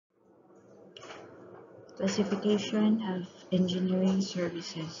Classification of engineering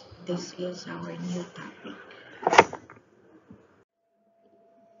services. This is our new topic.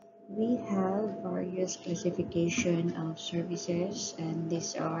 We have various classification of services, and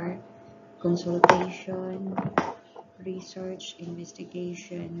these are consultation, research,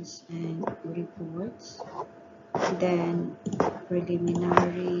 investigations, and reports. Then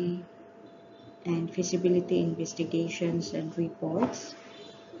preliminary and feasibility investigations and reports.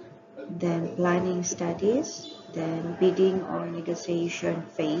 Then planning studies. Then bidding or negotiation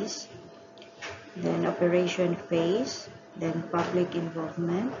phase. Then operation phase, then public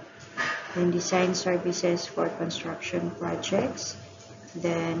involvement, then design services for construction projects,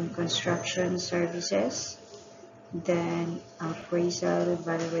 then construction services, then appraisal,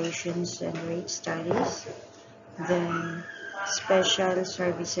 valuations and rate studies, then special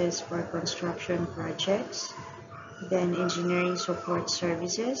services for construction projects, then engineering support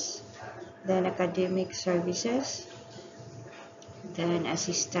services, then academic services, then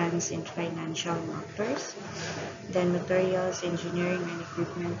assistance in financial matters, then materials engineering and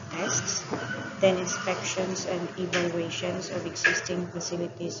equipment tests, then inspections and evaluations of existing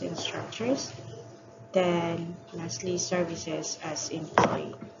facilities and structures, then lastly services as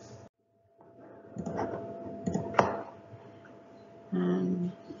employee.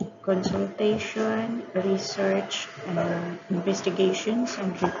 Consultation, research, investigations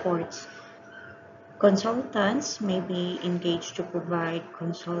and reports. Consultants may be engaged to provide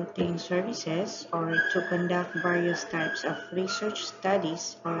consulting services or to conduct various types of research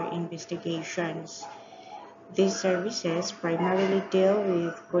studies or investigations. These services primarily deal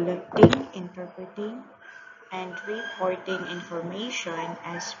with collecting, interpreting, and reporting information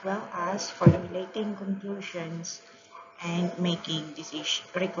as well as formulating conclusions and making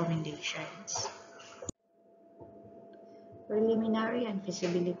recommendations. Preliminary and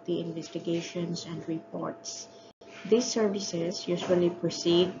feasibility investigations and reports. These services usually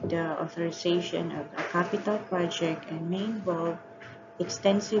precede the authorization of a capital project and may involve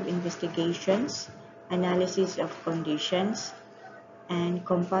extensive investigations, analysis of conditions, and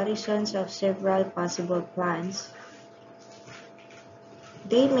comparisons of several possible plans.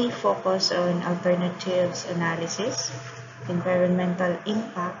 They may focus on alternatives analysis, environmental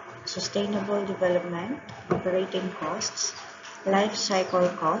impact, sustainable development, operating costs, life cycle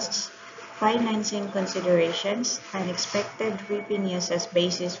costs, financing considerations, and expected revenues as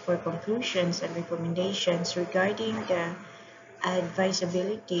basis for conclusions and recommendations regarding the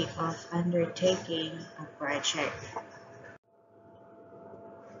advisability of undertaking a project.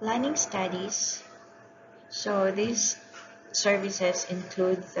 Planning studies. So these services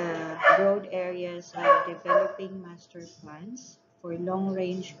include the broad areas of developing master plans for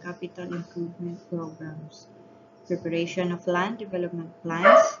long-range capital improvement programs, preparation of land development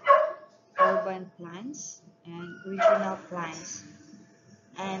plans, urban plans, and regional plans,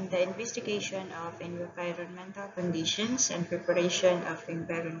 and the investigation of environmental conditions and preparation of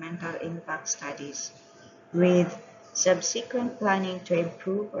environmental impact studies, with subsequent planning to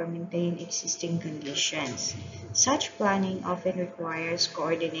improve or maintain existing conditions. Such planning often requires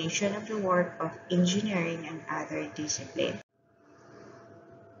coordination of the work of engineering and other disciplines.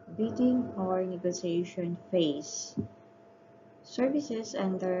 Bidding or negotiation phase. Services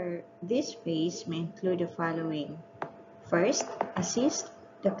under this phase may include the following. First, assist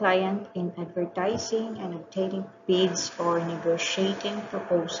the client in advertising and obtaining bids or negotiating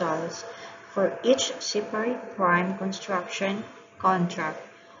proposals for each separate prime construction contract.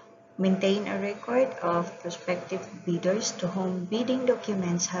 Maintain a record of prospective bidders to whom bidding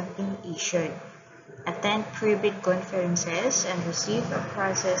documents have been issued. Attend pre-bid conferences and receive or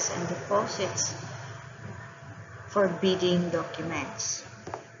process and deposits for bidding documents.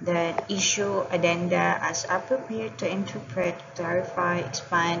 Then issue addenda as appropriate to interpret, clarify,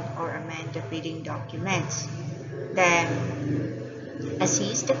 expand, or amend the bidding documents. Then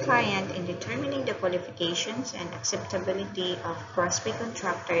assist the client in determining the qualifications and acceptability of prospect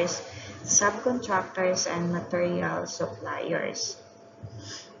contractors, subcontractors, and material suppliers.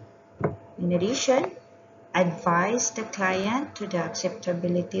 In addition, advise the client to the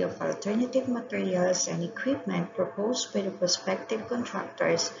acceptability of alternative materials and equipment proposed by the prospective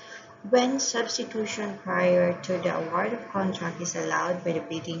contractors when substitution prior to the award of contract is allowed by the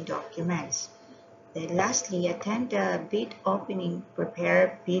bidding documents. Then lastly, attend the bid opening,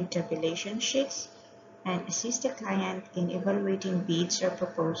 prepare bid tabulation sheets, and assist the client in evaluating bids or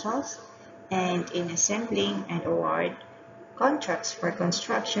proposals and in assembling and award contracts for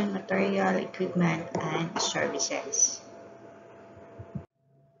construction, material, equipment, and services.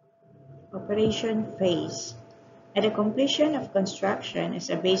 Operation phase. At the completion of construction as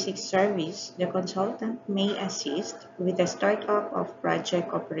a basic service, the consultant may assist with the startup of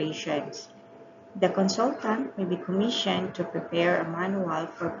project operations. The consultant may be commissioned to prepare a manual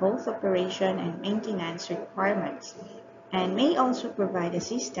for both operation and maintenance requirements, and may also provide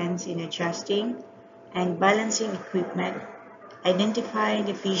assistance in adjusting and balancing equipment, identifying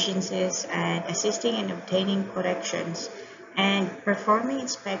deficiencies, and assisting in obtaining corrections, and performing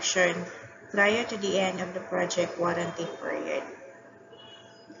inspection prior to the end of the project warranty period.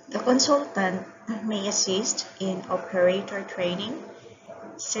 The consultant may assist in operator training,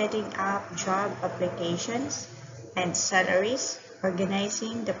 setting up job applications and salaries,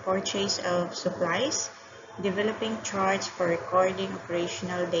 organizing the purchase of supplies, developing charts for recording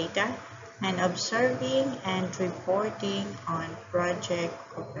operational data, and observing and reporting on project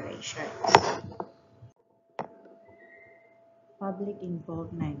operations. Public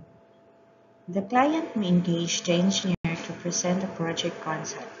involvement. The client may engage the engineer to present a project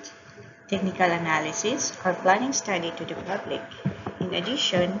concept, technical analysis, or planning study to the public. In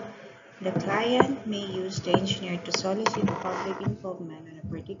addition, the client may use the engineer to solicit public involvement on a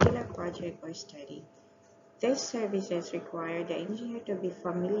particular project or study. These services require the engineer to be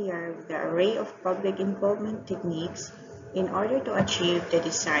familiar with the array of public involvement techniques in order to achieve the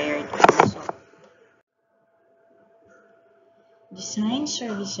desired result. Design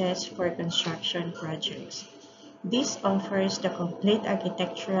services for construction projects. This offers the complete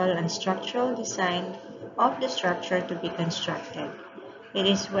architectural and structural design of the structure to be constructed. It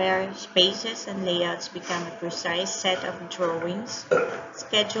is where spaces and layouts become a precise set of drawings,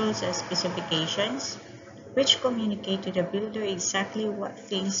 schedules, and specifications, which communicate to the builder exactly what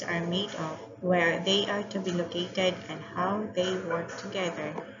things are made of, where they are to be located, and how they work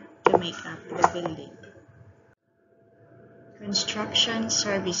together to make up the building. Construction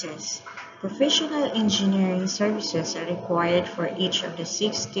services. Professional engineering services are required for each of the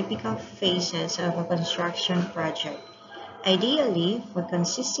six typical phases of a construction project. Ideally, for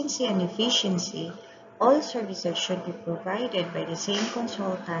consistency and efficiency, all services should be provided by the same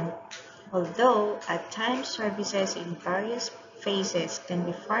consultant, although at times services in various phases can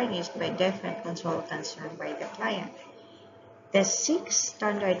be furnished by different consultants or by the client. The six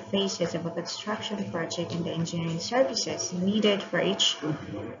standard phases of a construction project in the engineering services needed for each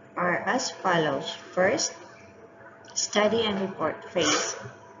are as follows. First, study and report phase.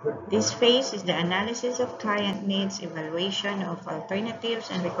 This phase is the analysis of client needs, evaluation of alternatives,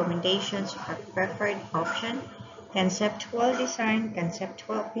 and recommendations for preferred option, conceptual design,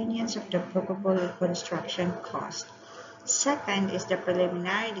 conceptual opinions of the probable construction cost. Second is the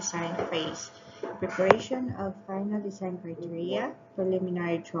preliminary design phase, preparation of final design criteria,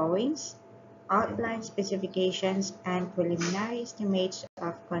 preliminary drawings, outline specifications, and preliminary estimates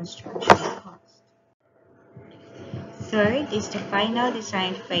of construction cost. Third is the final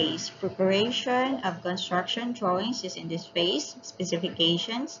design phase. Preparation of construction drawings is in this phase,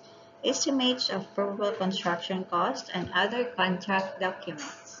 specifications, estimates of probable construction costs, and other contract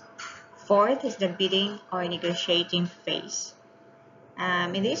documents. Fourth is the bidding or negotiating phase.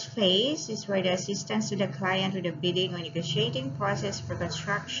 In this phase is where the assistance to the client with the bidding or negotiating process for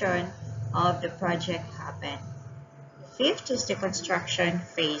construction of the project happen. Fifth is the construction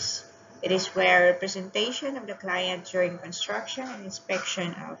phase. It is where representation of the client during construction and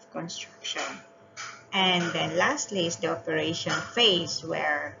inspection of construction. And then lastly is the operation phase,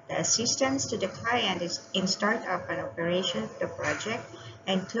 where the assistance to the client is in startup and operation of the project,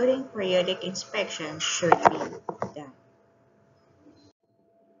 including periodic inspections should be done.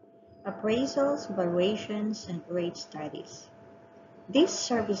 Appraisals, valuations, and rate studies. These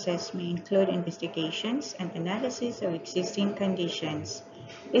services may include investigations and analysis of existing conditions,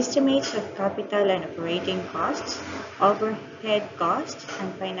 estimates of capital and operating costs, overhead costs,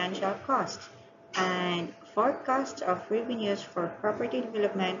 and financial costs, and forecasts of revenues for property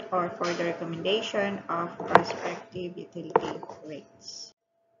development or for the recommendation of prospective utility rates.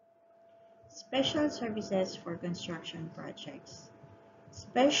 Special services for construction projects.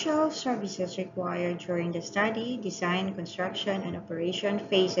 Special services required during the study, design, construction, and operation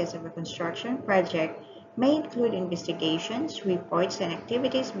phases of a construction project may include investigations, reports, and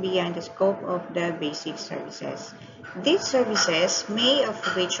activities beyond the scope of the basic services. These services, many of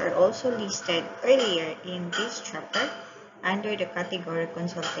which are also listed earlier in this chapter under the category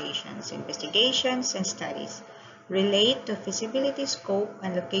consultations, investigations, and studies, relate to feasibility scope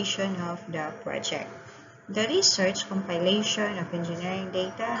and location of the project. The research, compilation of engineering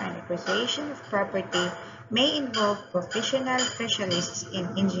data, and acquisition of property may involve professional specialists in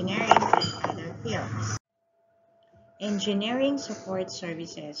engineering and other fields. Engineering support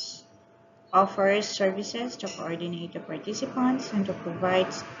services. offers services to coordinate the participants and to provide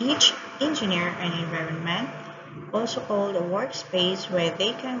each engineer an environment, also called a workspace, where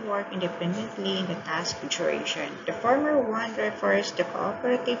they can work independently in the task duration. The former one refers to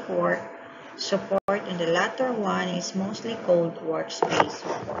cooperative work support, and the latter one is mostly called workspace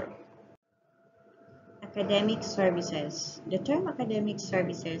support. Academic services. The term academic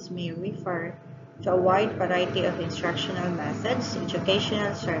services may refer to a wide variety of instructional methods,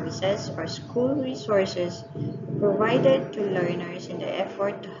 educational services, or school resources provided to learners in the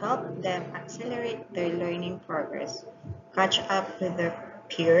effort to help them accelerate their learning progress, catch up with their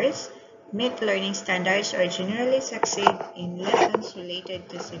peers, meet learning standards, or generally succeed in lessons related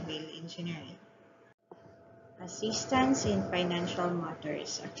to civil engineering. Assistance in financial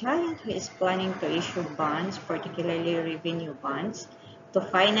matters. A client who is planning to issue bonds, particularly revenue bonds, to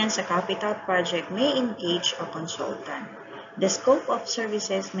finance a capital project may engage a consultant. The scope of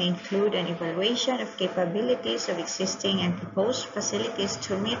services may include an evaluation of capabilities of existing and proposed facilities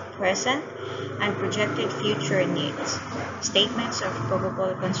to meet present and projected future needs, statements of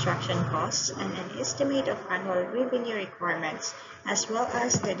probable construction costs, and an estimate of annual revenue requirements, as well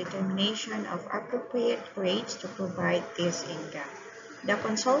as the determination of appropriate rates to provide this income. The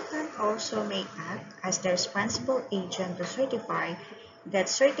consultant also may act as the responsible agent to certify that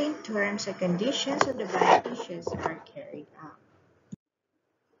certain terms and conditions of the bond issues are carried out.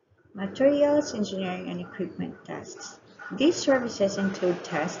 Materials, engineering, and equipment tests. These services include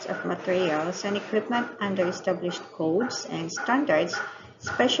tests of materials and equipment under established codes and standards,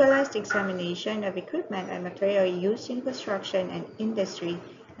 specialized examination of equipment and material used in construction and industry,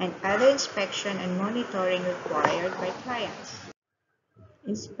 and other inspection and monitoring required by clients.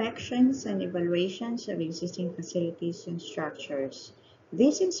 Inspections and evaluations of existing facilities and structures.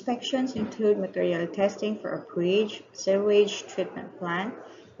 These inspections include material testing for a bridge, sewage treatment plant,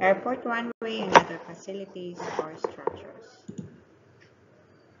 airport runway, and other facilities or structures.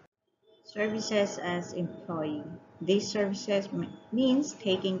 Services as employee. These services means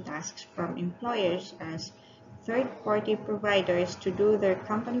taking tasks from employers as third-party providers to do their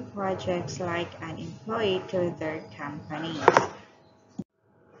company projects like an employee to their company.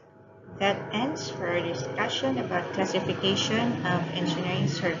 That ends our discussion about classification of engineering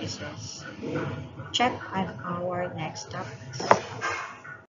services. Check on our next topics.